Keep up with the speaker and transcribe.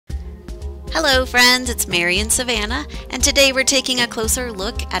Hello friends, it's Mary and Savannah, and today we're taking a closer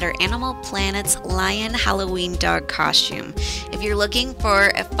look at our Animal Planet's Lion Halloween dog costume. If you're looking for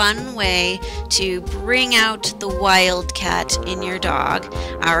a fun way to bring out the wildcat in your dog,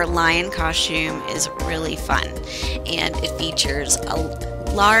 our lion costume is really fun, and it features a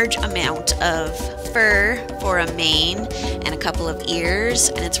large amount of fur for a mane and a couple of ears,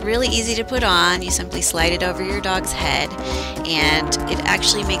 and it's really easy to put on. You simply slide it over your dog's head, and it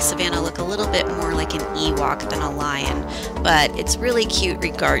actually makes Savannah look a little bit more like an Ewok than a lion, but it's really cute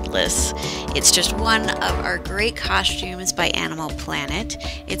regardless. It's just one of our great costumes by Animal Planet.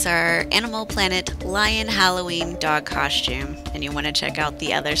 It's our Animal Planet Lion Halloween dog costume, and you want to check out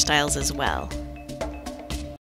the other styles as well.